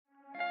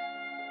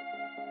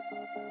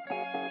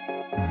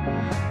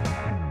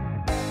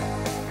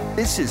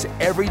This is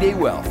Everyday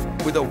Wealth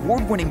with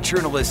award-winning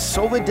journalist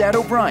Soledad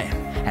O'Brien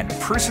and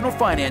personal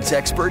finance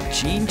expert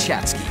Jean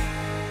Chatzky.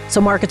 So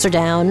markets are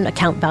down,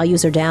 account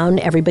values are down,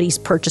 everybody's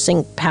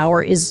purchasing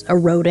power is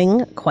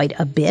eroding quite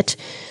a bit.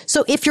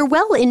 So if you're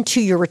well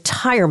into your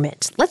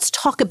retirement, let's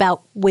talk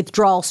about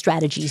withdrawal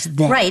strategies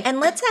then. Right,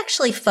 and let's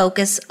actually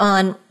focus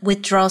on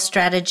withdrawal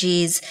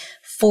strategies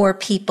for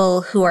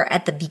people who are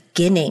at the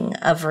beginning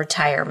of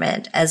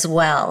retirement as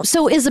well.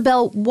 So,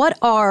 Isabel, what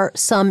are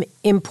some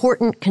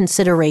important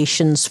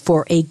considerations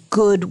for a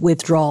good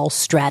withdrawal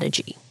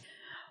strategy?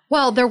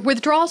 Well, the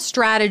withdrawal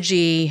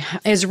strategy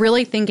is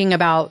really thinking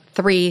about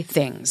three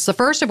things. The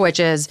first of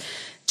which is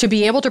to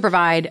be able to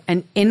provide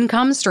an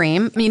income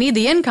stream. You need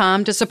the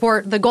income to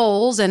support the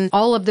goals and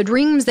all of the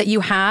dreams that you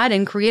had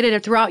and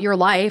created throughout your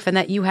life and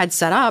that you had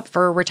set up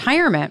for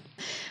retirement.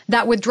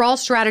 That withdrawal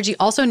strategy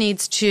also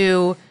needs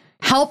to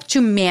help to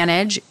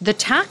manage the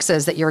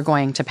taxes that you're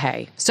going to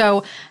pay.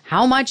 So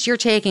how much you're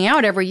taking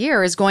out every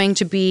year is going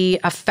to be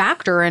a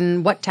factor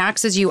in what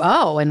taxes you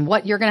owe and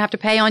what you're going to have to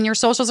pay on your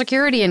Social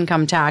Security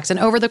income tax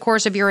and over the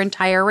course of your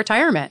entire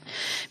retirement.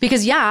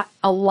 Because a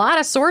lot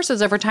of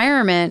sources of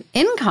retirement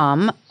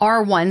income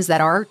are ones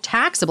that are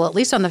taxable, at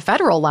least on the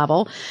federal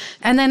level.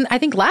 And then I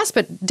think last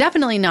but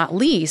definitely not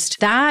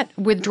least, that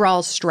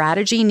withdrawal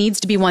strategy needs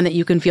to be one that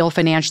you can feel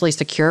financially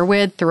secure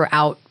with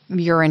throughout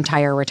your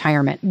entire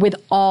retirement, with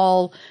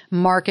all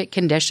market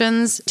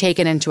conditions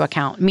taken into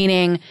account,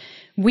 meaning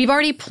we've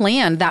already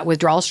planned that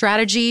withdrawal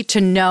strategy to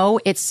know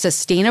it's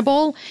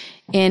sustainable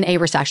in a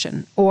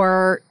recession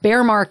or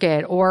bear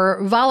market or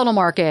volatile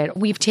market.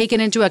 We've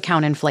taken into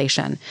account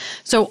inflation.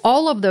 So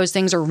all of those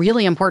things are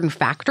really important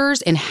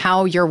factors in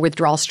how your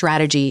withdrawal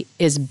strategy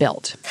is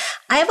built.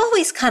 I've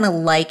always kind of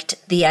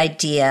liked the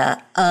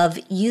idea of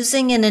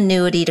using an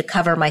annuity to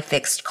cover my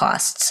fixed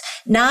costs,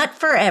 not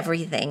for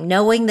everything,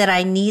 knowing that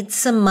I need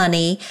some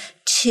money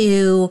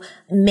to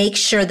make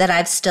sure that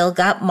I've still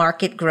got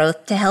market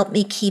growth to help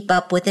me keep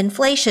up with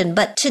inflation,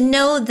 but to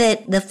know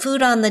that the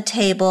food on the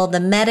table, the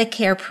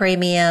Medicare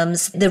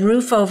premiums, the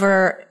roof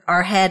over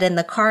our head and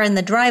the car in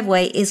the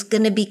driveway is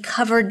going to be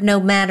covered no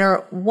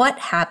matter what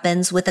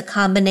happens, with a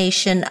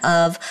combination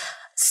of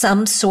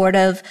some sort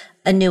of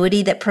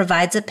annuity that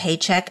provides a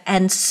paycheck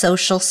and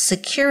Social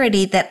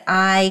Security that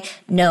I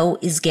know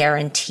is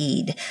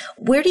guaranteed.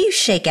 Where do you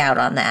shake out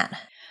on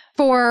that?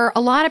 For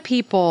a lot of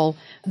people,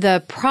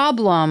 the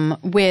problem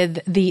with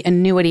the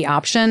annuity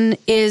option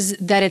is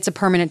that it's a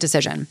permanent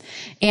decision.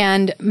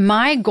 And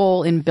my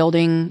goal in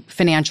building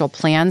financial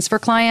plans for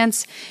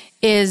clients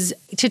is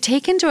to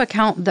take into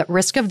account the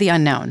risk of the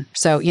unknown.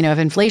 So, if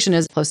inflation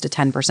is close to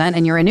 10%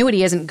 and your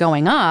annuity isn't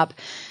going up,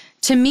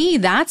 to me,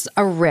 that's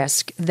a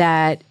risk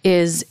that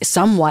is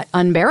somewhat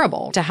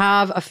unbearable. To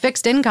have a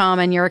fixed income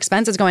and your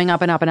expenses going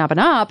up and up and up and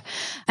up,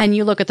 and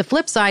you look at the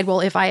flip side, well,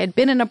 if I had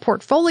been in a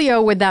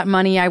portfolio with that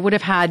money, I would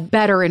have had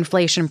better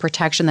inflation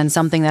protection than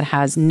something that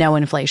has no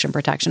inflation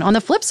protection. On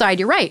the flip side,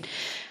 you're right.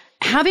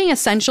 Having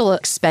essential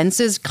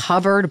expenses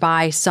covered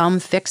by some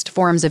fixed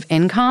forms of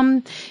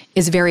income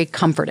is very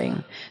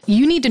comforting.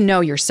 You need to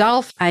know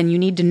yourself, and you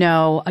need to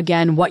know,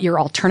 again, what your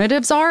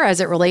alternatives are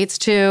as it relates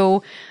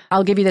to,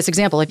 I'll give you this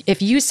example.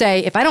 If you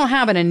say, if I don't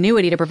have an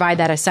annuity to provide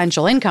that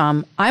essential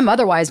income, I'm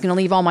otherwise going to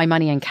leave all my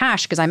money in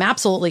cash because I'm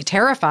absolutely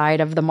terrified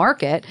of the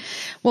market.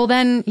 Well,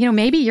 then,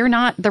 maybe you're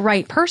not the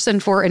right person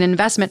for an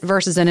investment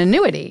versus an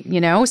annuity,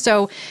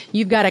 So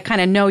you've got to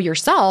kind of know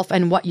yourself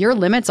and what your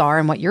limits are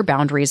and what your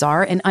boundaries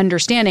are, and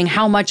understanding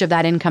how much of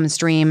that income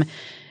stream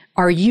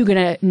are you going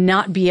to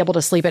not be able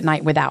to sleep at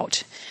night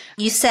without.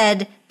 You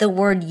said the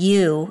word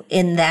 "you"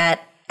 in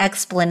that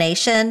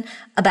explanation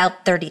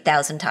about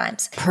 30,000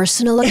 times.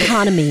 Personal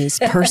economies,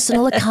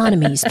 personal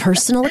economies,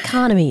 personal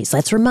economies.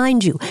 Let's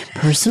remind you,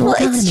 personal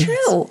economies. It's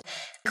true.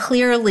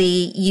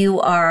 Clearly, you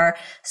are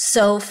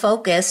so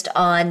focused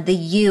on the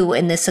you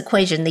in this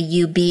equation, the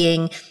you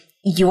being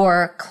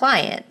your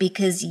client,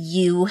 because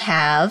you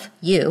have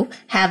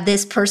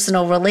this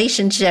personal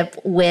relationship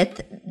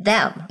with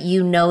them.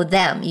 You know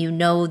them, you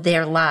know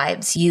their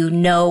lives, you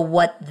know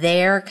what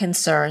their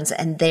concerns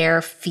and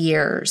their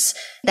fears.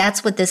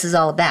 That's what this is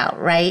all about,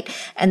 right?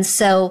 And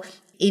so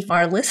if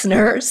our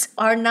listeners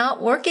are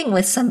not working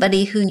with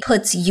somebody who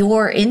puts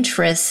your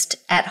interest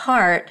at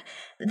heart,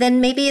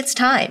 then maybe it's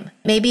time.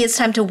 Maybe it's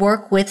time to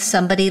work with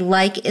somebody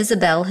like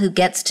Isabel who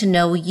gets to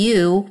know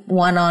you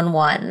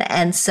one-on-one.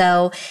 And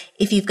so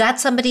if you've got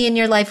somebody in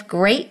your life,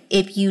 great.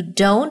 If you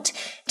don't,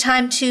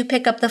 time to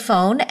pick up the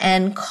phone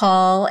and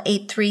call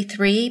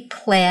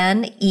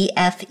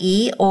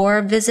 833-PLAN-EFE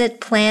or visit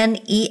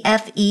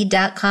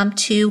planefe.com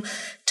to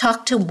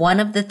talk to one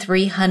of the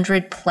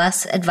 300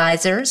 plus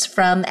advisors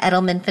from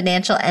Edelman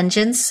Financial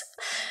Engines.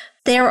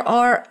 There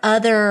are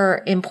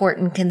other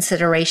important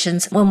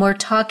considerations when we're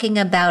talking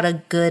about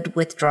a good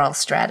withdrawal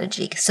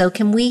strategy. So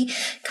can we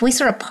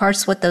sort of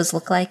parse what those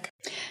look like?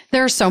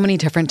 There are so many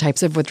different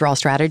types of withdrawal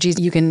strategies.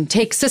 You can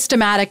take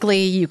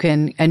systematically, you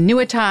can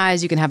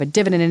annuitize, you can have a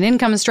dividend and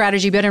income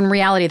strategy, but in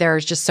reality,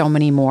 there's just so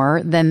many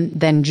more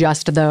than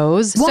just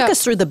those. Walk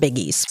us through the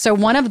biggies. So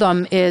one of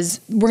them is,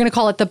 we're going to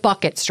call it the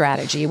bucket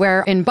strategy,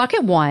 where in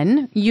bucket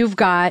one, you've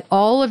got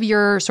all of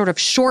your sort of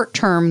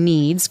short-term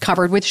needs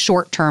covered with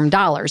short-term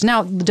dollars.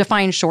 Now,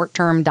 define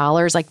short-term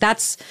dollars, like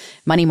that's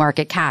money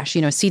market cash,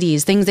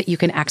 CDs, things that you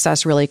can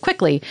access really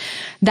quickly.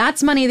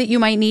 That's money that you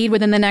might need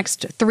within the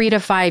next 3 to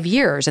 5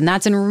 years. And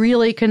that's in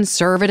really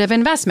conservative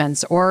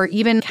investments or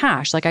even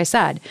cash, like I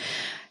said.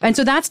 And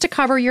so that's to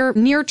cover your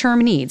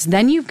near-term needs.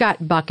 Then you've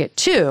got bucket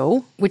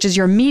two, which is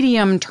your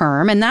medium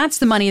term. And that's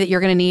the money that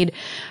you're going to need,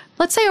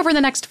 let's say, over the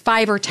next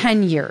 5 or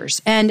 10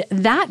 years. And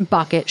that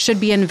bucket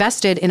should be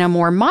invested in a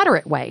more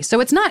moderate way.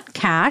 So it's not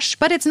cash,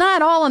 but it's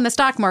not all in the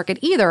stock market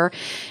either.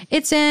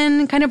 It's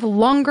in kind of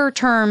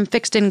longer-term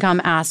fixed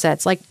income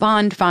assets like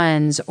bond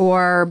funds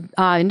or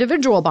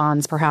individual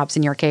bonds, perhaps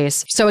in your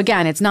case. So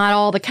again, it's not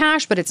all the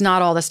cash, but it's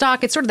not all the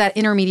stock. It's sort of that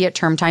intermediate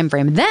term time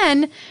frame.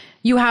 Then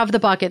you have the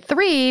bucket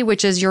three,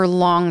 which is your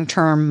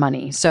long-term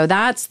money. So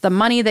that's the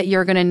money that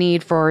you're going to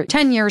need for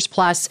 10 years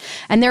plus,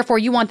 and therefore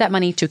you want that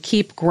money to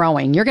keep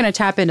growing. You're going to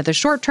tap into the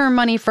short-term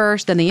money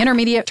first, then the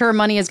intermediate-term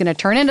money is going to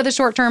turn into the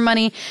short-term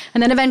money,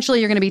 and then eventually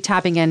you're going to be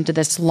tapping into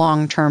this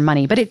long-term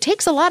money. But it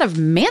takes a lot of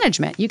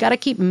management. You got to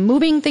keep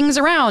moving things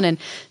around and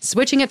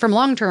switching it from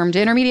long-term to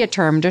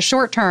intermediate-term to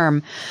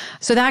short-term.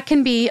 So that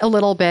can be a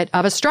little bit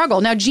of a struggle.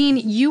 Now, Jean,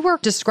 you were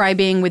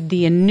describing with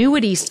the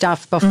annuity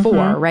stuff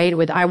before, right?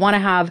 With I want to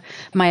have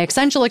my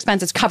essential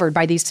expenses covered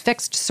by these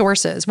fixed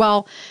sources.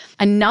 Well,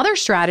 another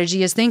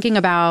strategy is thinking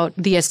about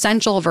the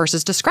essential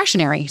versus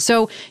discretionary.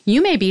 So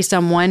you may be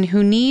someone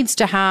who needs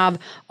to have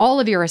all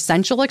of your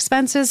essential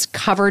expenses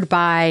covered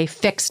by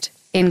fixed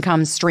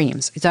income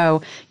streams.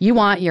 So you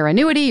want your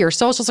annuity, your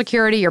Social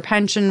Security, your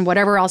pension,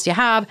 whatever else you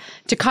have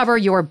to cover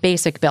your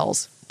basic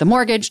bills. The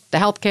mortgage, the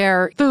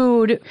healthcare,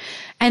 food,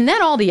 and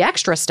then all the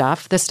extra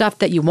stuff, the stuff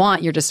that you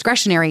want, your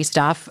discretionary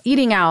stuff,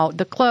 eating out,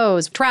 the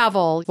clothes,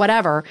 travel,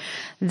 whatever,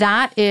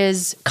 that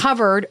is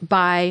covered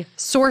by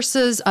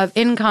sources of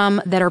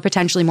income that are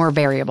potentially more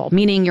variable,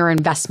 meaning your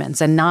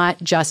investments and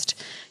not just,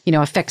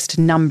 a fixed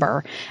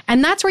number.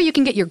 And that's where you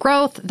can get your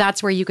growth.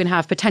 That's where you can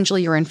have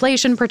potentially your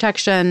inflation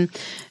protection,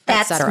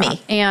 That's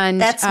me.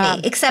 And that's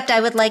me. Except I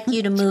would like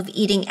you to move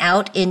eating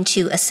out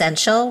into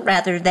essential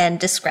rather than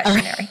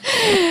discretionary.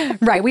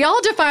 Right. We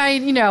all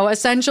define,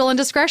 essential and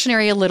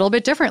discretionary a little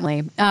bit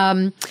differently.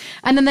 And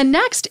then the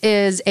next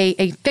is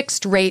a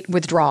fixed rate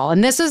withdrawal.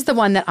 And this is the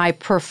one that I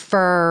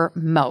prefer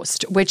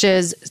most, which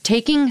is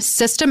taking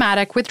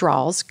systematic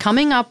withdrawals,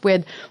 coming up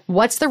with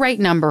what's the right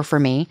number for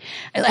me.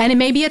 And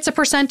maybe it's a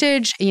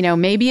percentage,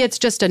 maybe it's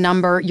just a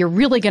number. You're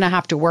really going to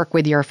have to work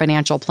with your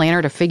financial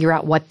planner to figure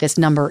out what this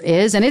number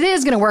is. And it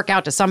is going to work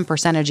out to some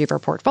percentage of your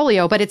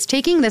portfolio, but it's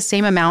taking the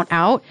same amount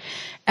out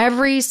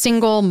every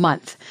single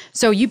month.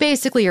 So you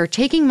basically are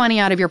taking money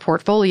out of your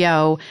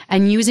portfolio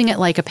and using it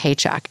like a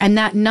paycheck. And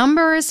that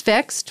number is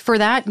fixed for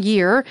that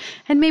year.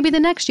 And maybe the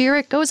next year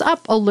it goes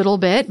up a little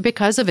bit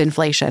because of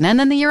inflation. And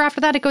then the year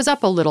after that, it goes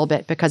up a little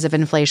bit because of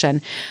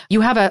inflation. You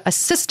have a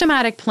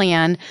systematic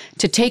plan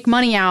to take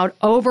money out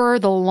over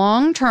the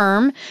long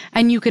term,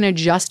 and you can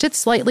adjust it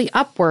slightly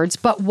upwards.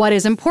 But what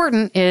is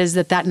important is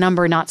that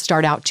number not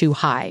start out too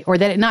high, or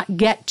that it not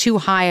get too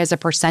high as a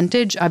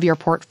percentage of your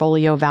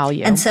portfolio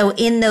value. And so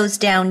in those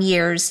down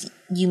years,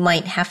 you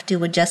might have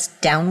to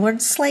adjust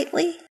downwards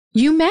slightly?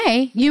 You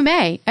may.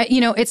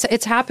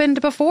 It's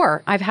happened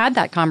before. I've had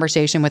that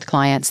conversation with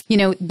clients.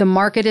 The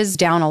market is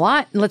down a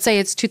lot. Let's say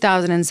it's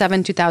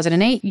 2007,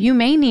 2008. You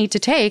may need to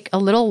take a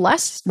little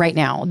less right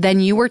now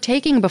than you were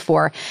taking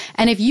before.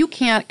 And if you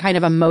can't kind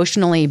of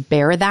emotionally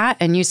bear that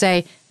and you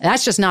say,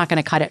 that's just not going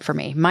to cut it for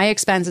me, my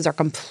expenses are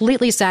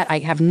completely set, I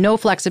have no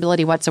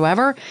flexibility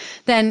whatsoever,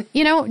 then,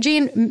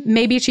 Jean,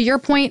 maybe to your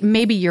point,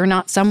 maybe you're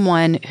not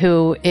someone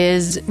who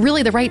is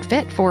really the right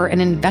fit for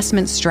an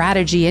investment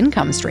strategy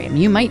income stream.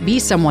 You might be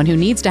someone who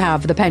needs to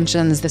have the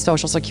pensions, the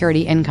Social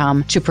Security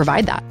income to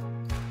provide that.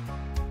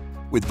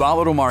 With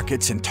volatile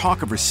markets and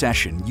talk of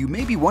recession, you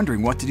may be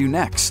wondering what to do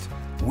next.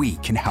 We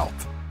can help.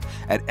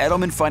 At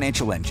Edelman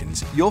Financial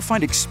Engines, you'll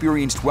find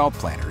experienced wealth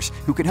planners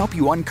who can help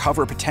you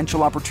uncover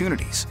potential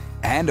opportunities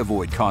and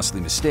avoid costly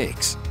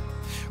mistakes.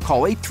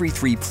 Call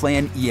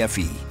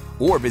 833-PLAN-EFE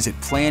or visit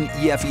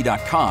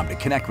planefe.com to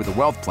connect with a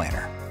wealth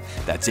planner.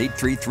 That's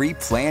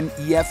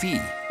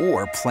 833-PLAN-EFE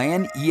or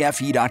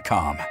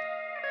planefe.com.